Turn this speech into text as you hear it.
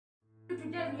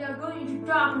Today we are going to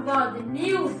talk about the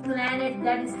new planet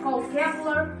that is called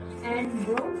Kepler. And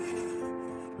bro,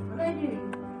 what are you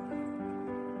doing?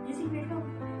 Using video?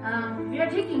 We are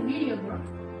taking video, bro.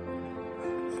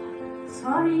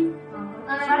 Sorry.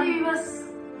 Sorry, we was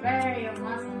very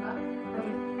awesome.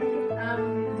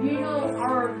 You know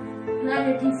our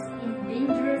planet is in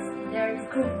danger. There is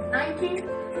COVID-19,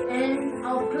 and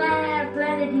our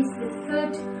planet is the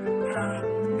third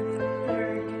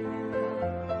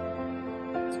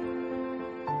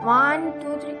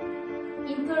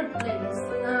in third place.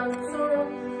 So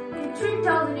in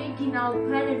 3018 our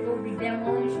planet will be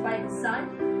demolished by the sun,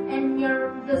 and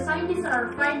the scientists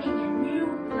are finding a new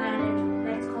planet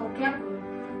that's called Kepler.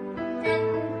 And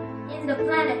in the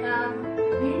planet,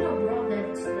 do you know, bro,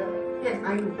 that's the... Yes,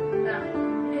 I do.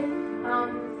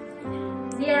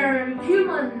 There are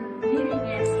human living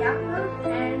as Kepler,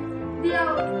 and they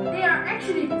are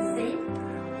actually the same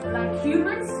like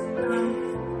humans,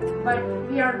 but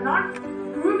we are not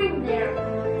proving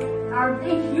are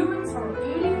they humans or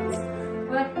aliens.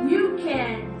 But you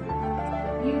can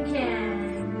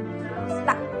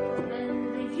stop.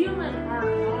 And the human are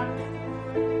not.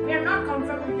 We are not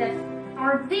confirming that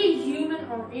are they human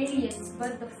or aliens.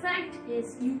 But the fact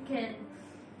is, you can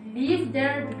live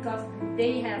there because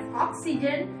they have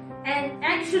oxygen, and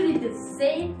actually the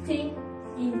same thing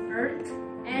in Earth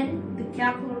and the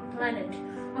Kepler planet.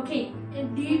 Okay,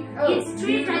 it's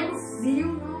three times. Do you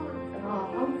know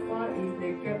how far is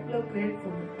the Kepler planet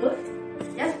from the Earth?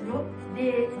 Yes, bro.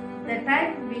 The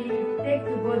time we take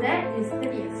to go there is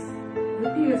 30 years.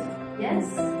 30 years? Yes.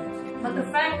 But the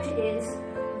fact is,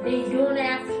 they don't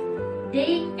have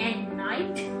day and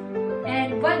night,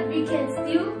 but we can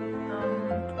still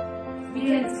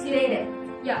stay there.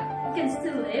 Yeah, we can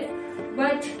still live,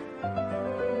 but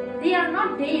they are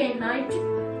not day and night.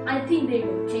 I think they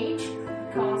will change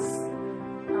because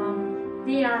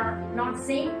they are not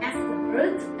same as the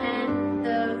Earth. And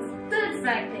the third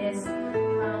fact is,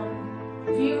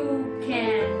 you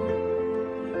can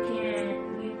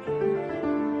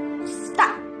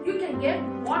stop. You can get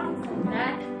water from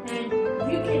that, and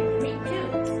you can drink too.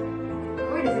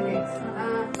 Wait a second.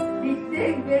 Did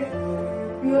they get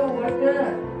pure water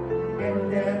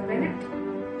and the planet?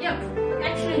 Yep,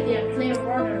 actually they are clear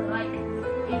water, like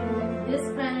in this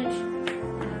planet.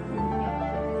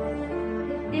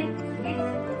 Did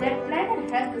that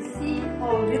planet have a sea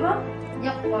or river?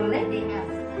 Yep, or lake?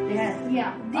 They have.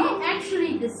 Yeah, they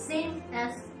actually the same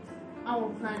as our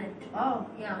planet. Oh,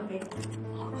 Yeah, okay.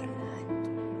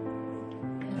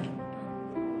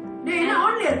 They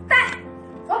are only that.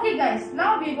 Okay, guys.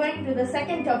 Now we're going to the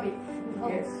second topic.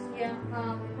 Yes. Yeah.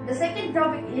 The second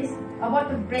topic is about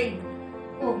the brain.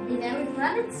 Oh, in every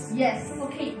planets? Yes.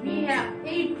 Okay, we have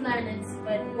 8 planets,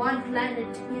 but one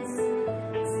planet is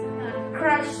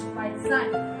crushed by the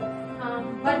sun.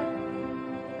 But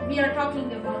we are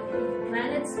talking about 8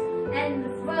 planets, and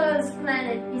the first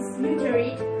planet is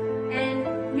Euclid, and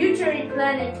Euclid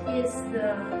planet is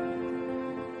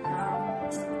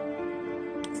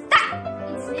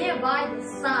it's nearby the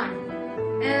sun,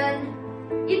 and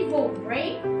it will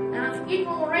rain. It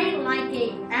will rain like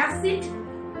a acid.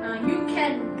 You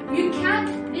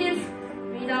can't live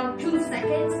without 2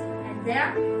 seconds and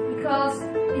there because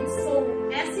it's so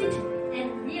acid.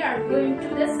 And we are going to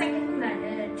the second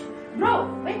planet. Bro,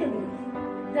 wait a minute.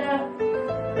 The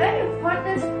very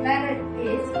hottest planet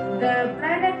is the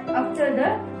planet after the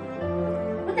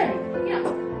Mercury. Yeah,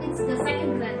 it's the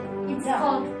second planet. It's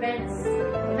called Venus.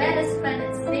 Venus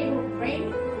planets, they will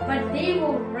rain, but they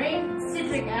will rain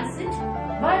citric acid.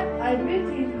 But I read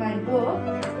in my book,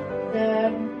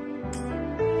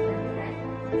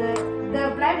 the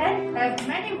planet has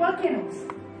many volcanoes.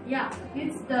 Yeah,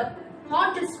 it's the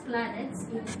hottest planets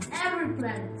in every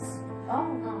planet.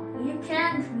 You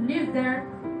can't live there.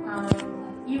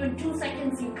 Even 2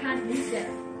 seconds you can't live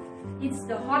there. It's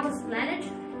the hottest planet.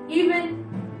 Even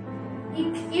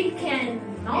it can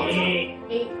melt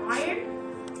a iron.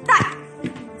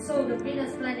 So the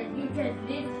Venus planet, you can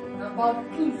live about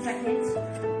 2 seconds.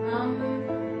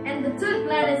 And the third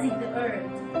planet is the Earth.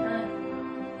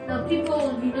 The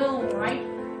people, you know, right?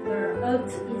 Where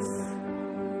Earth is,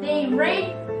 they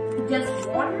rain just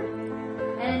water,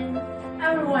 and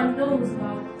everyone knows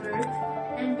about Earth.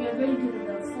 And we are going to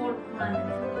the fourth planet.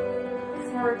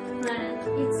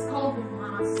 It's called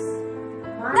Mars.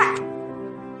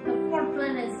 The fourth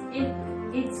planet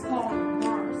it's called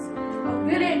Mars. A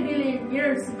billion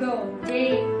years ago,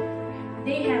 they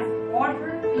have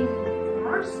water in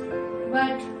Mars,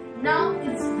 but now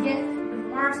the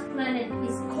Mars planet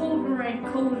is colder and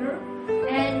colder,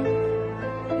 and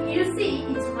you see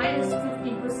it's minus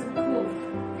 15% cool,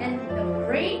 and the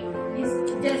rain is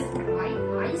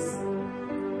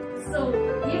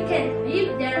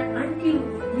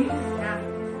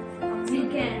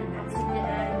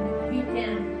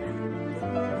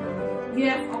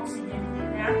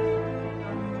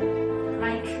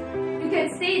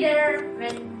can stay there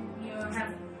when you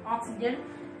have oxygen.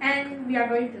 And we are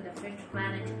going to the fifth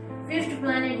planet. Fifth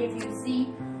planet, if you see,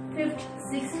 fifth,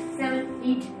 sixth, seventh,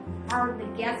 eighth are the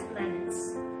gas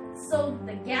planets. So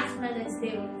the gas planets,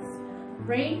 they will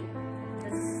rain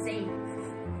the same.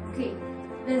 Okay,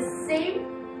 the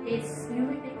same is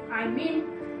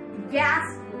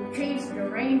gas will change the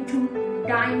rain to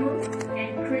diamond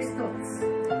and crystals.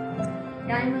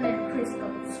 Diamond and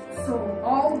crystals. So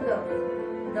all the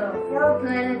 4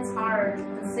 planets are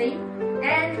the same,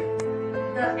 and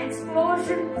the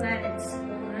explosion planets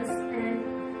bonus, and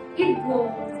it will,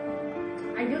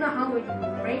 I don't know how it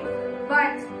will rain,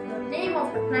 but the name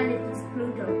of the planet is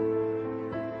Pluto.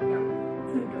 Yeah,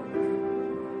 Pluto.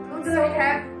 So we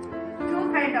have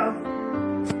 2 kind of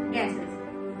gases.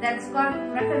 That's called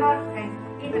methanol and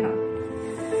ethanol.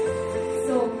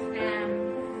 So,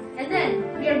 and then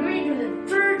we are going to the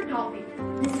third topic.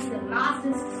 This is the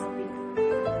lastest topic.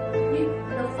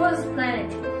 The first planet.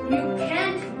 You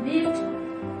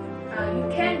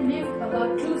can't live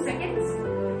about 2 seconds.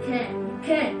 You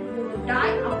can. You will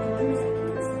die after 2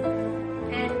 seconds.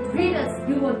 And Venus,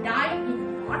 you will die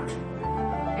in hot.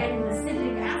 And the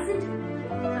citric acid,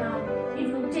 it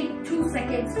will take 2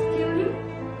 seconds to kill you.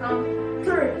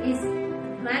 Third is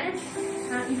planet.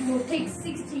 It will take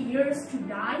 60 years to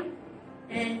die.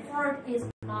 And fourth is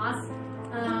Mars.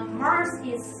 Mars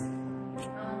is,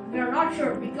 we are not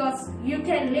sure because you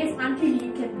can live until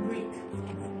you can breathe.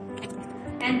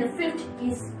 And the fifth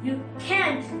is you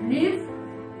can't live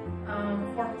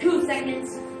for 2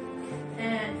 seconds,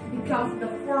 and because the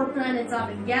 4 planets are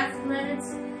the gas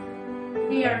planets,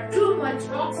 they are too much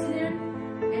oxygen,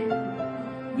 and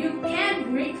you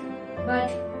can breathe, but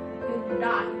you will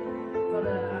die for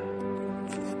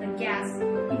the gas.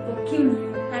 It will kill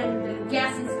you, and the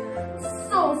gas is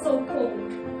so cold.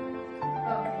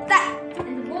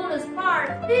 And the bonus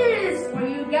part is for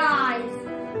you guys: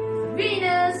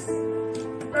 Venus,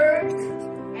 Earth,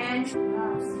 and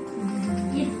Mars.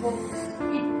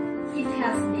 It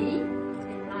has day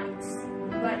and nights,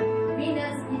 but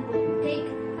Venus, it will take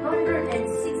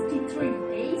 163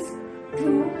 days to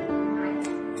night,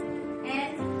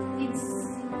 and it's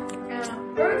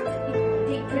Earth, it will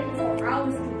take 24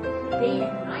 hours to day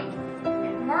and night,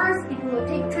 and Mars, it will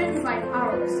take 25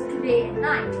 hours to day and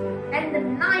night. And the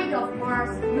night of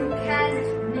Mars, you can't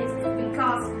live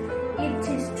because it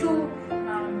is too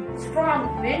strong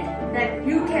wind that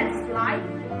you can fly,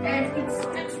 and it's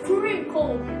extreme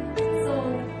cold. So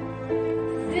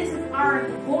this is our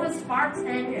bonus parts,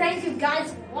 and thank you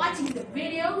guys for watching the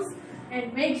videos,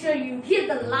 and make sure you hit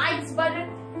the likes button.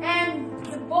 And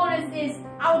the bonus is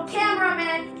our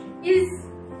cameraman is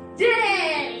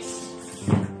Dinesh.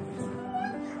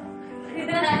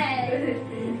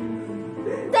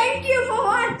 Thank you for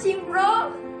watching,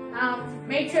 bro.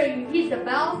 Make sure you hit the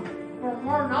bell for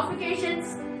more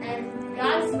notifications. And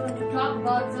guys, you want to talk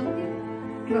about something?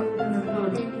 No.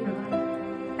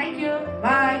 Thank you.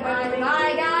 Bye.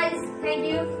 Bye, guys. Thank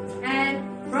you. And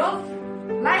bro,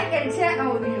 Like and share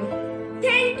our video.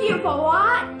 thank you for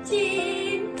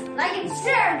watching. Like and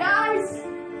share, guys.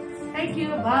 Thank you.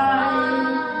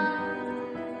 Bye.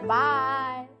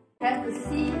 Bye. Have the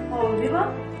sea or river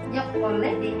Yep. or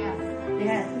lake? They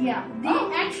have. Yeah. They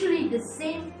actually the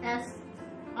same as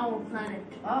our planet.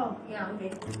 Oh. Yeah.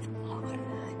 Okay.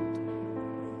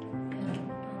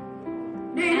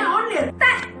 They are only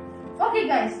that. Okay,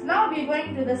 guys. Now we're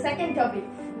going to the second topic.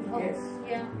 Yes.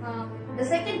 Yeah. The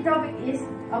second topic is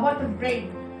about the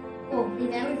brain. Oh,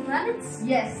 in every planet?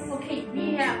 Yes. Okay,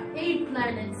 we have 8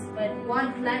 planets, but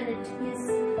 1 planet is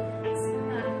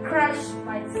crushed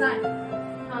by the sun.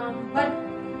 But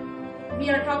we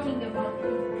are talking about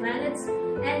 8 planets,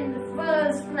 and the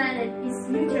first planet is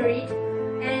Eucharid,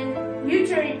 and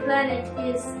Eucharid planet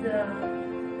is the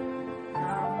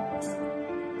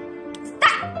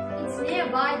it's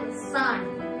nearby the sun,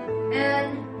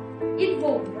 and it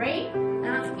will rain.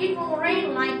 It will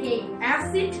rain like a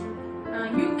acid.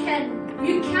 You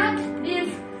can't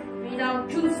live without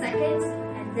 2 seconds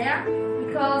and there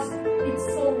because it's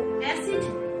so acid.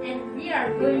 And we are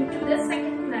going to the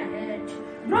second planet.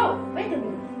 Bro, wait a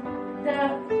minute. The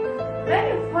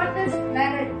very hottest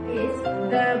planet is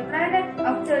the planet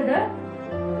after the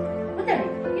Mercury.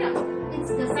 Yeah,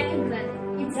 it's the second planet.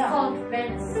 It's Yeah. called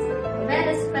Venus.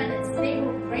 Venus planets, they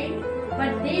will rain,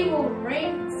 but they will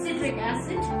rain citric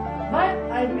acid. But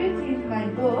I read in my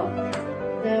book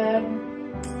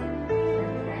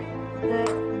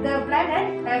the planet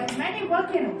has many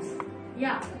volcanoes.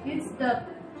 Yeah, it's the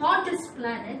hottest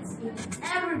planets in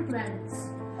every planet.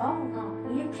 Oh.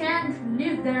 You can't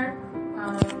live there.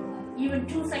 Even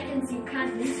 2 seconds, you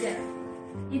can't live there.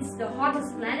 It's the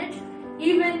hottest planet.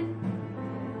 even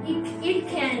it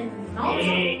can melt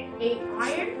a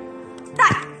iron.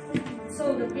 So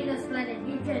the Venus planet,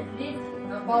 you can live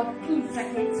about 2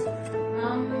 seconds.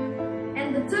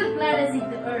 And the third planet is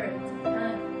the Earth.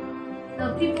 The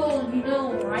people, you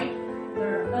know, right? The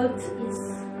Earth is,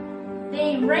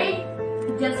 they rain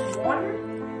just water,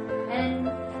 and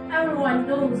everyone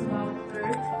knows about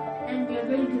Earth. And we are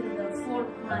going to the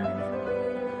fourth planet.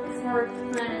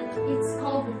 It's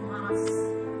called Mars.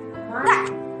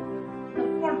 The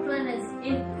fourth planet,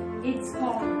 it's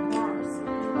called Mars.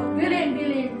 A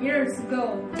billion years ago,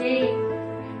 they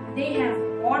have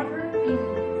water in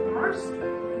Mars,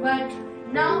 but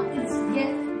now the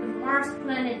Mars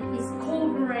planet is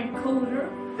colder and colder,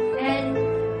 and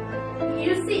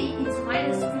you see it's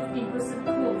minus 15%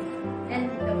 cool, and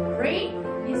the rain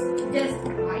is just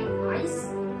white ice.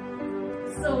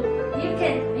 So you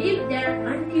can live there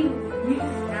until you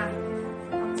have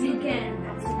oxygen,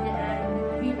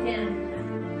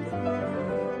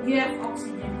 you have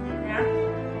oxygen there.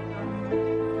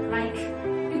 Like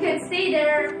you can stay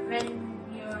there when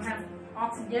you have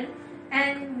oxygen,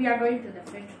 and we are going to the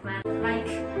fifth planet. Like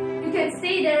you can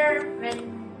stay there when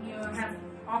you have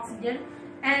oxygen,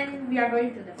 and we are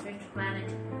going to the fifth planet.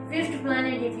 Fifth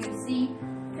planet, if you see,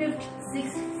 5th,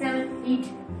 6th, 7th,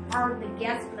 8 are the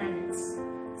gas planets.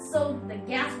 So the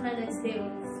gas planets, they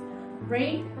will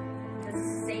rain the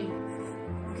same.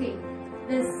 Okay,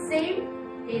 the same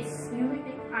is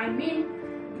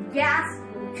gas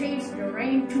will change the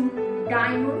rain to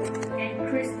diamond and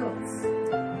crystals.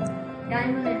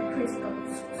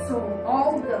 So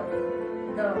all the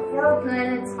 4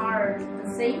 planets are the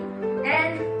same,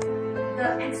 and the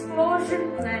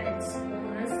explosion planets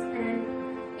bonus, and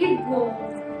it will,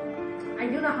 I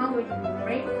don't know how it will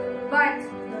rain, but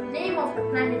the name of the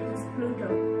planet is Pluto.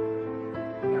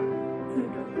 Yeah,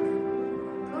 Pluto.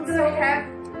 Pluto have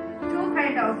 2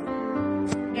 kinds of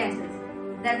gases.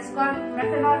 That's called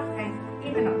methanol and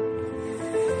ethanol.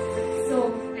 So,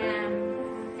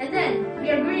 and then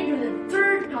we are going to the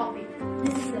third topic.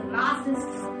 This is the lastest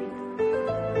topic.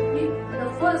 The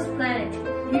first planet,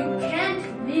 you can't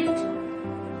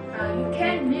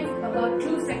live about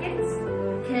 2 seconds.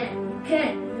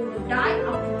 You will die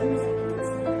after 2 seconds.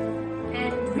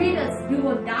 And Venus, you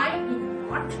will die in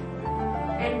hot.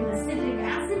 And the citric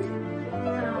acid,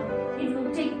 it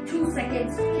will take 2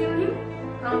 seconds to kill you.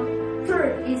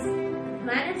 Third is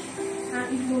planet,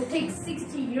 it will take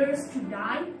 60 years to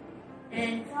die.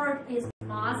 And fourth is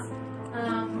Mars.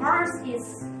 Mars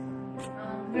is,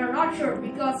 we are not sure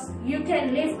because you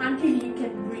can live until you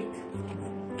can breathe.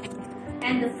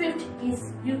 And the fifth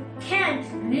is you can't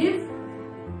live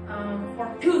for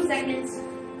 2 seconds,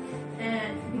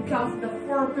 because the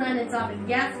 4 planets are the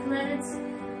gas planets.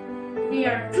 They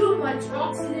are too much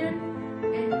oxygen,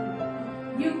 and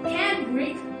you can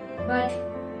breathe, but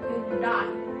you will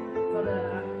die for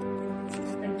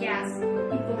the gas.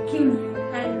 It will kill you,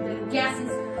 and the gas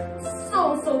is so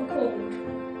cold.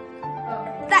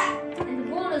 And the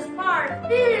bonus part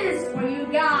is for you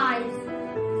guys: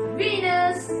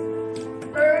 Venus,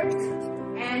 Earth,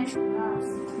 and Mars.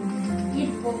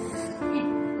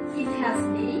 It has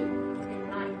day and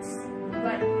nights,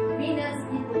 but Venus,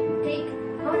 it will take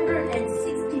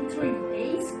 163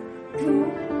 days to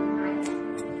night,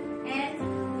 and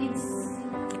it's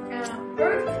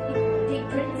Earth, it will take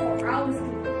 24 hours to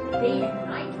day and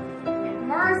night, and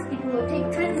Mars, it will take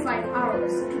 25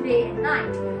 hours to day and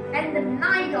night. And the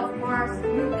night of Mars,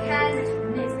 you can't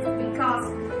live because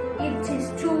it is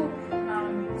too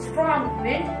strong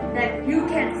wind that you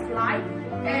can fly,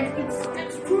 and it's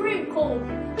extreme cold.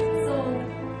 So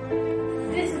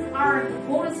this is our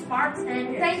bonus parts,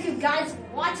 and thank you guys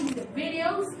for watching the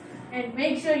videos, and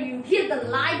make sure you hit the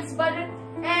likes button.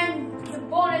 And the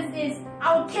bonus is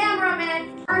our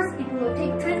cameraman. Mars, it will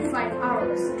take 25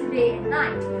 hours to day and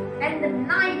night, and the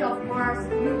night of Mars,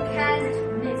 you can't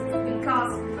live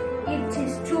because it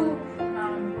is too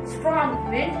strong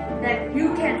wind that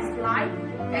you can fly,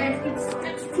 and it's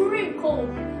extreme cold.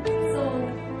 So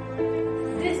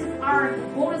this is our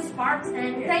bonus parts,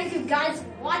 and thank you guys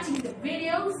for watching the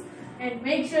videos, and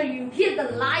make sure you hit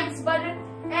the likes button.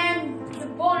 And the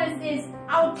bonus is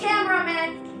our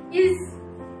cameraman is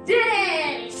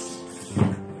Dinesh.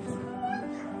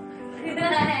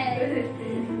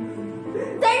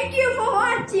 Thank you for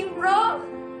watching, bro.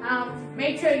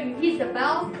 Make sure you hit the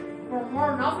bell for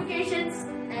more notifications.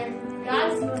 And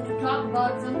guys, you want to talk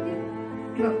about something?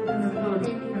 No.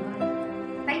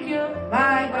 Thank you.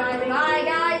 Bye. Bye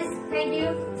guys. Thank you.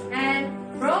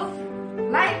 And bro,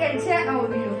 Like and share our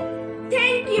video.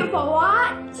 thank you for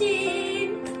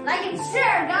watching. Like and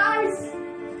share, guys.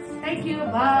 Thank you.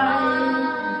 Bye.